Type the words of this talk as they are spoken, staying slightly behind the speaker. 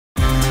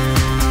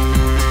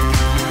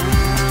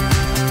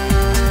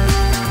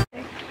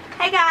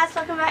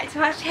welcome back to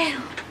my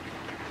channel.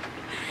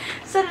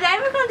 So today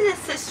we're going to do the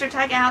sister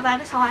tag out. That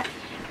is hot.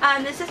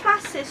 This is my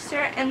sister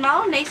and my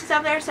little niece is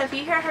over there, so if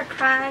you hear her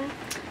crying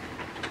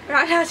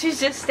right now, she's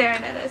just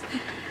staring at us.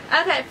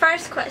 Okay,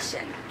 first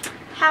question.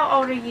 How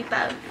old are you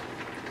both?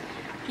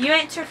 You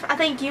answer, I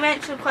think you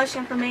answer the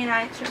question for me and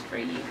I answer for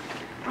you.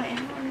 Wait,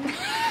 hang on.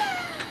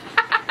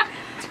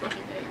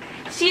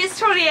 28. She is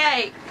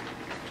 28.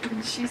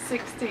 And she's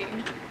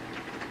 16.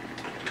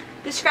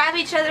 Describe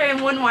each other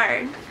in one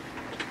word.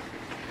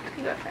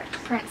 You go first.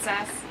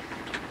 Princess.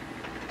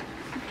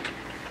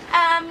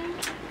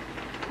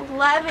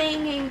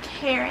 Loving and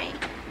caring.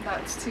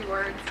 That's 2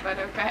 words, but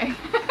okay.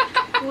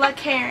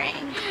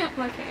 Caring.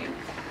 Caring.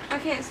 I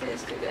can't say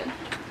this too good.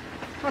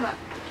 Hold on.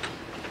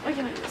 We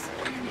can move this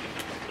over.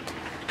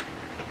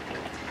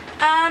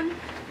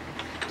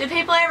 Do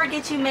people ever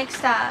get you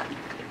mixed up?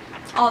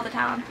 All the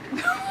time.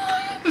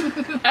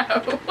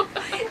 No.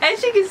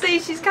 As you can see,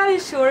 she's kind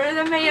of shorter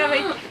than me. I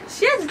mean,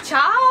 she has a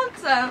child,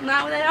 so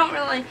no, they don't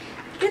really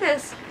get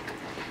us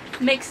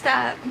mixed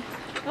up.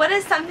 What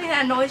is something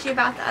that annoys you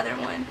about the other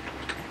one?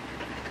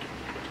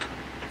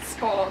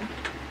 Spoiled.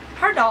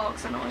 Her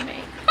dogs annoy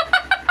me.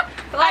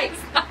 Like,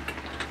 that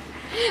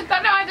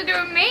don't have to do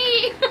with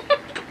me.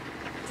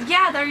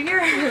 yeah, they're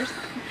yours.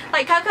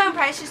 Like Coco and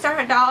Precious are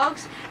her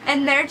dogs,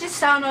 and they're just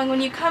so annoying.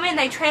 When you come in,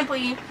 they trample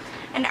you.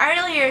 And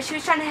earlier, she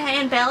was trying to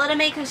hand Bella to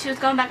me because she was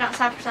going back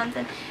outside for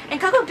something.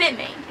 And Coco bit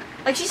me.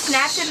 Like, she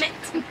snapped at me.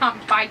 Did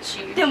not bite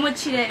you. Then what'd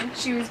she do?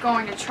 She was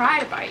going to try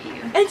to bite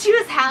you. And she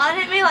was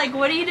howling at me like,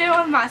 what are you doing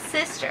with my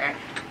sister?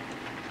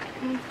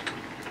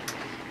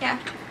 Yeah.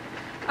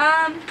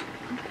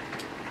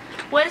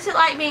 What is it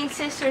like being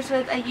sisters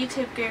with a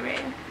YouTube guru?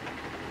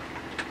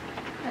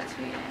 That's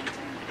for you to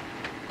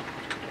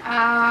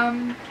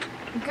answer.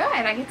 Good.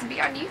 I get to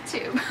be on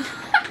YouTube.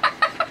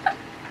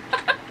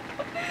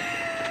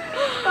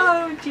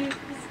 Oh, Jesus.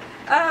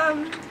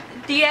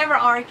 Do you ever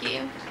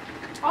argue?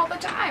 All the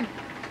time.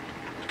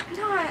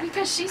 Not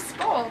Because she's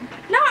spoiled.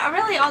 Not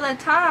really all the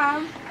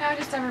time. No,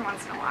 just every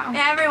once in a while.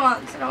 Every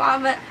once in a while,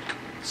 but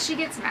She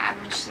gets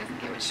mad when she doesn't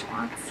get what she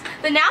wants.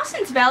 now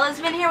since Bella's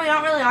been here, we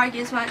don't really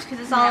argue as much because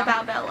it's all Yeah.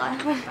 about Bella.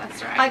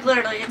 That's right. Like,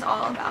 literally, it's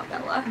all about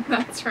Bella.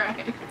 That's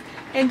right.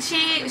 And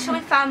she'll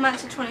be 5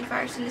 months the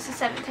 21st, and this is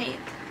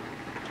 17th.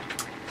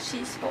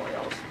 She's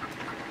spoiled.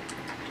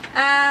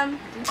 7.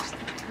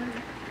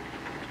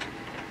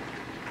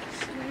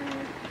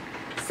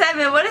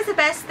 What is the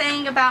best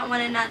thing about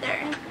one another?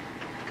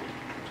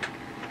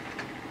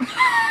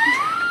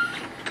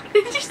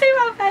 Did you see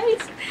my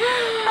face?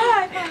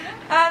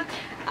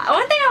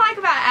 One thing I like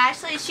about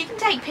Ashley is she can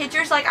take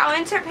pictures. Like, I'll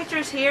insert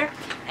pictures here,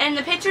 and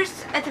the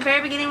pictures at the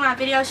very beginning of my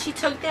video, she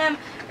took them,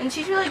 and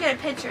she's really good at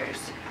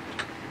pictures.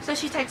 So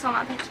she takes all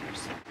my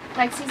pictures.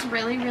 Lexi's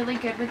really, really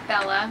good with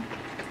Bella.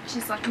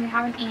 She's lucky to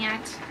have an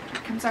aunt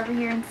that comes over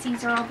here and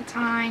sees her all the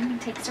time and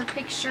takes her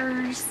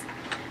pictures.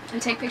 We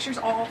take pictures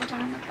all the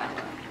time with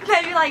Bella.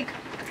 Maybe like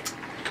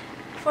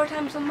 4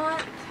 times a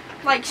month.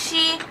 Like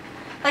she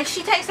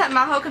takes up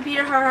my whole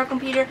computer, her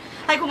computer.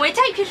 Like when we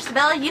take pictures of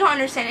Bella, you don't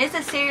understand. It's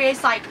a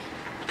serious like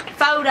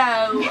photo.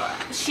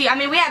 I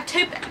mean, we have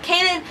two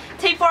Canon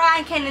T4i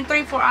and Canon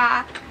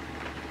 3.4i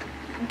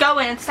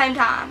going at the same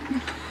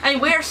time. I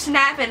mean, we're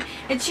snapping,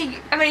 and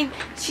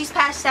she's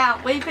passed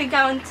out. We've been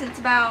going since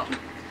about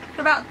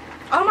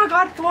oh my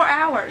God, 4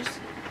 hours.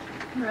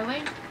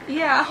 Really?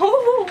 Yeah.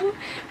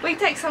 We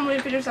take so many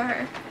pictures of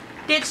her.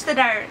 Ditch the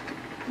dirt.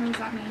 What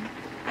does that mean?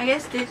 I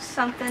guess ditch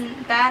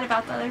something bad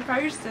about the other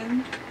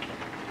person.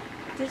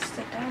 Ditch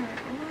the dirt.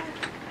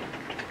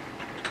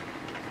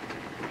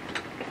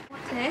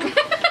 What? Because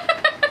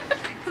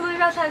we're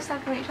about to have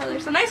stuff on each other.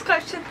 So next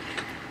question.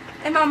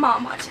 And my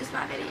mom watches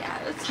my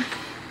videos.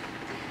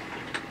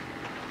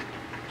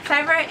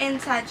 Favorite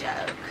inside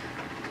joke?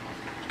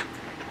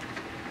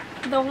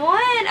 The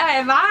one,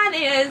 okay, mine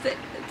is,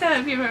 tell me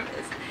if you remember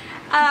this.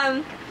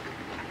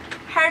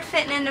 Her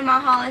fitting into my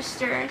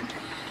Hollister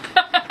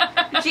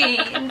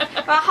jeans.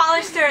 My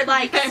Hollister,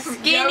 like,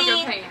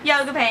 skinny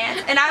yoga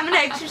pants. And I'm an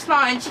extra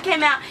small, and she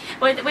came out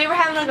with, we were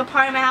having like a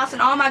party at my house,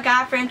 and all my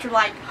guy friends were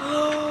like,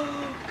 oh,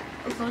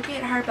 look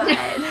at her butt.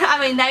 I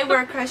mean, they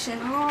were crushing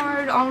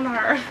hard on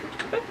her.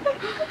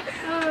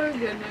 Oh,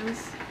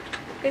 goodness.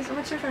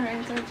 What's your favorite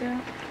inside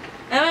joke?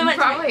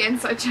 Probably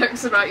inside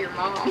jokes about your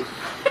mom.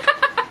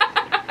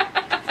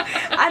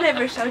 I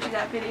never showed you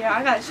that video.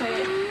 I gotta show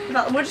you.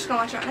 But we're just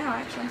gonna watch it right now,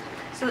 actually.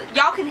 So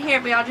y'all can hear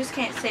it, but y'all just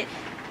can't see it.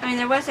 I mean,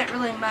 there wasn't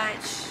really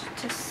much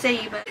to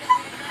see, but.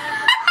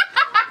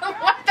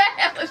 What the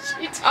hell is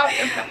she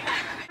talking about?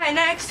 Okay,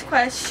 next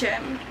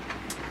question.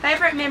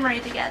 Favorite memory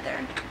together?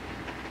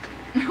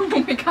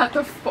 When we got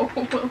the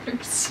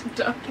 4-wheeler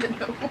stuck in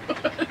the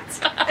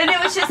woods. And it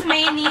was just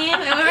me and you.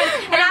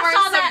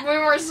 And we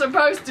were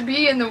supposed to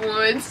be in the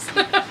woods.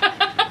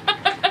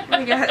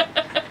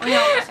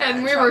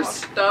 And we were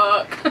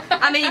stuck.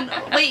 I mean,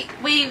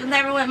 we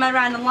never went mud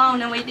riding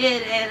alone, and we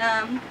did,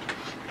 and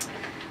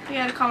we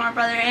had to call my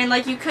brother, and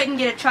like you couldn't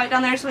get a truck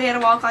down there, so we had to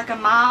walk like a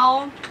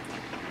mile,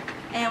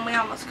 and we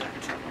almost got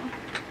in trouble.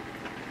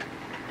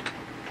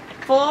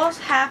 Full,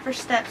 half, or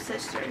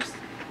stepsisters?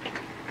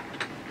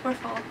 We're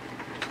full.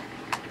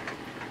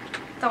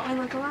 Don't we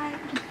look alike?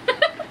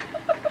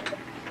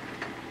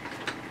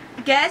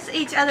 Guess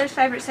each other's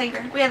favorite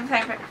singer. We have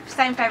the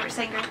same favorite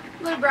singer.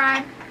 Lil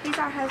Brian. He's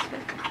our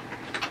husband.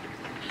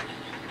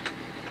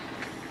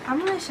 I'm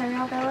going to show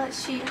y'all Bella.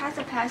 She has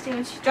a pasty.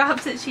 When she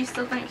drops it, she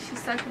still thinks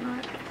she's sucking on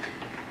it.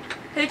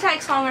 Who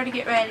takes longer to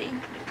get ready?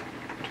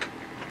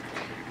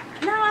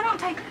 No, I don't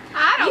take...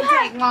 I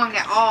don't take long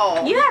at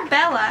all. You have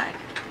Bella.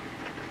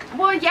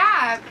 Well,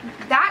 yeah,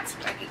 that's...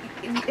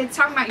 It's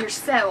talking about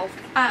yourself.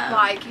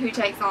 Like, who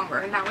takes longer.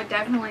 And that would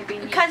definitely be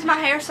you. Because my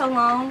hair's so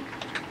long.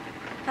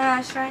 And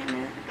I straighten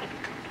it.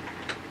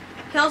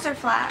 Heels or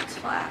flats?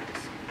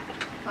 Flats.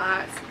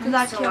 Flats. Because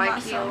I kill like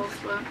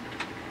myself. heels, but...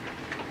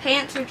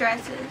 Pants or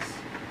dresses?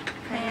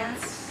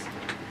 Pants.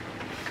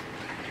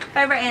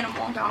 Favorite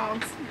animal?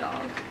 Dogs.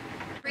 Dog.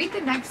 Read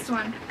the next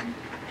one.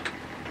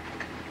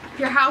 If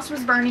your house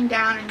was burning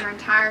down and your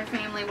entire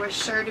family was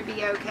sure to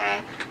be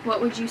okay,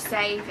 what would you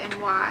save and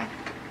why?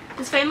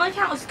 Does family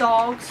count as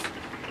dogs?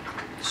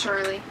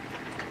 Surely.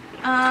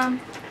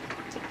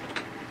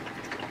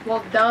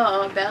 Well,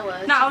 duh,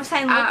 Bella. No, I was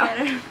saying look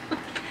at her.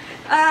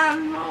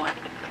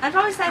 I'd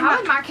probably say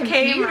my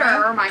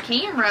computer or my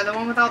camera, the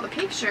one with all the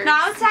pictures. No,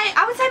 I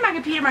would say my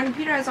computer. My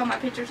computer has all my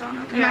pictures on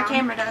them, and my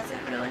camera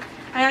doesn't really.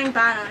 I can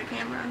buy another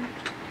camera.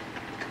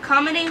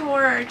 Comedy,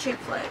 horror, or chick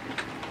flick?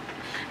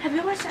 Have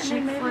you watched that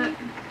new movie?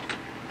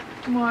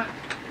 What?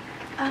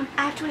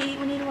 After we eat,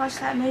 we need to watch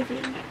that movie.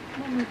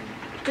 What movie?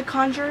 The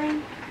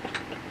Conjuring.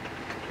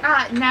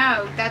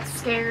 No, that's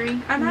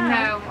scary. I know.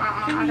 No,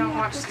 I don't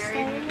watch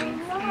scary movies.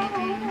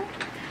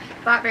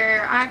 BlackBerry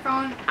or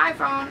iPhone?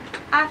 iPhone.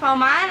 iPhone.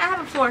 Mine, I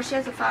have a 4. She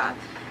has a 5.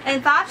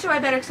 And 5's way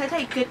better because I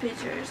take good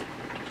pictures.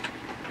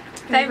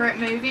 Favorite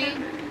movie?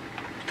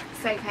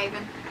 Safe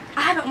Haven.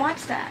 I haven't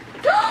watched that.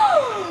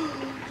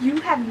 You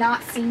have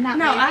not seen that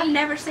movie? No, I've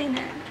never seen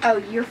it. Oh,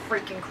 you're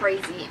freaking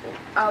crazy.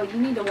 Oh, you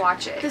need to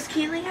watch it. Does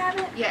Keely have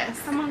it?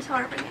 Yes. I'm going to tell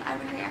her to bring it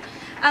over here.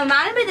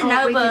 Mine would be The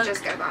Notebook. We could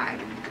just go by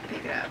and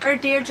pick it up. Or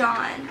Dear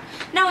John.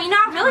 No, you know,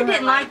 I really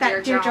didn't like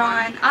that Dear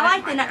John. I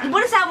like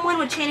what is that one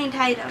with Channing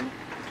Tatum?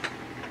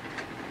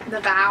 The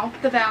Vow.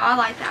 The Vow. I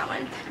like that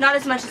one. Not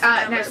as much as The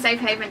Notebook. No, Safe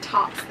Haven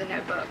tops The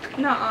Notebook.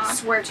 Nuh-uh.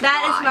 Swear to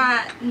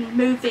That God. is my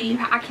movie.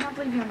 I can't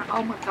believe you're not.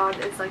 Oh my God,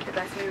 it's like the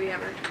best movie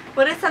ever.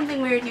 What is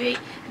something weird you eat?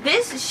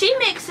 She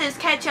mixes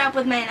ketchup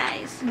with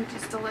mayonnaise. Which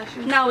is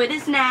delicious. No, it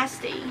is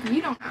nasty.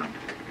 You don't know.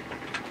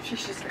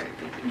 She's just very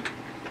picky.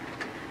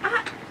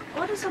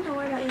 What is something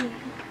weird I eat?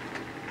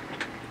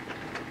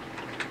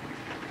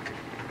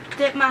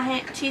 Dip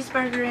my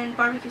cheeseburger in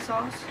barbecue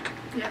sauce.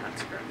 Yeah,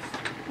 that's gross.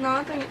 No,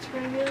 I think it's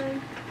pretty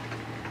good.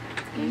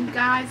 Do you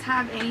guys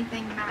have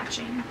anything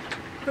matching?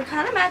 We're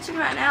kind of matching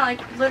right now.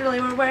 Like,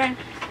 literally, we're wearing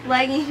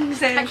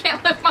leggings and... I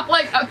can't lift my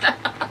leg up that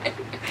high.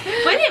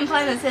 We didn't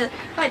plan this either.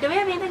 Wait, do we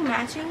have anything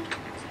matching?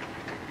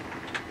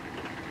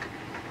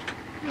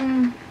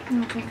 I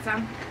don't think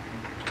so.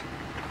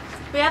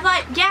 We have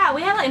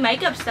like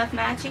makeup stuff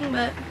matching,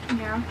 but...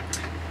 Yeah.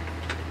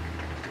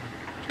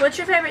 What's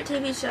your favorite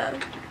TV show?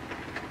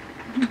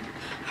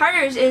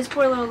 Hers is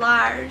Poor Little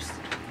Liars.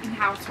 And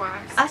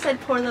Housewives. I said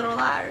Poor Little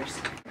Liars.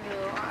 Pretty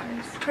Little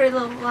Liars. Pretty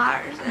Little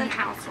Liars. And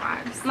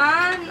Housewives.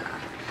 Mine...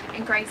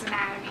 And Grey's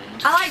Anatomy.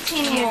 I like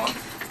Teen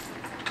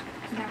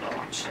Wolf. Never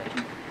watched it.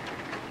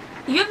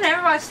 You've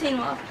never watched Teen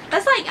Wolf.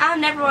 That's like I've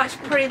never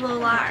watched Pretty Little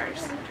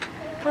Liars.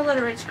 Poor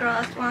Little Rich Girl.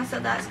 That's why I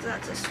said that's because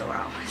that's a store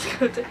I always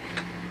go to.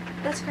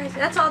 That's crazy.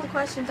 That's all the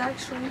questions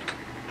actually.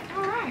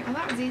 Alright, well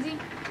that was easy.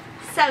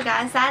 So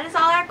guys, that is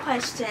all our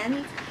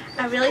questions.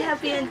 I really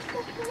hope you...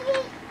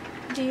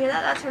 Do you hear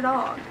that? That's her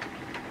dog.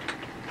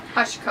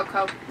 Hush,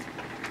 Coco.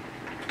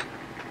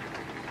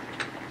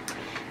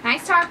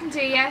 Nice talking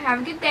to you.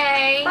 Have a good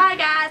day. Bye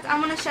guys.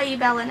 I'm going to show you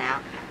Bella now.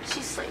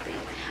 She's sleeping.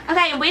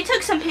 Okay, and we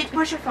took some pictures.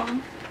 Where's your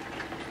phone?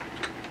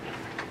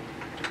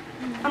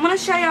 I'm going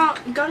to show y'all.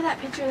 Go to that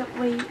picture that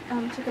we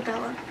took of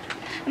Bella.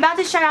 I'm about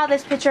to show y'all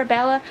this picture of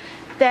Bella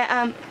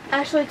that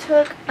Ashley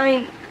took. I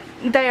mean,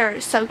 they are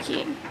so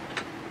cute.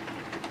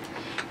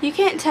 You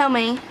can't tell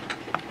me.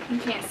 You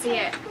can't see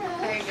it.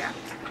 There you go.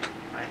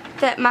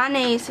 That my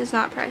niece is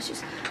not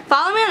precious.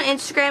 Follow me on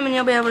Instagram and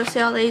you'll be able to see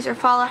all these, or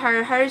follow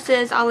her. Hers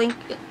is, I'll link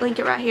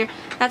it right here.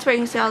 That's where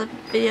you can see all the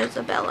videos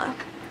of Bella.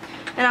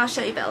 And I'll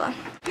show you Bella.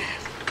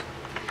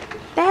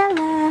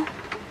 Bella.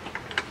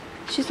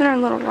 She's in her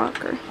little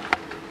rocker.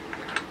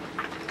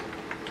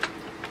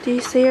 Do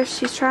you see her?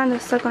 She's trying to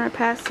suck on her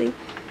passy,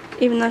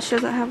 even though she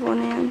doesn't have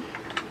one in.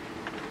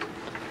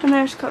 And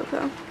there's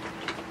Coco.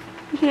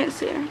 You can't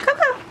see her.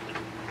 Coco!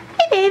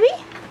 Hey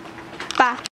baby! Bye.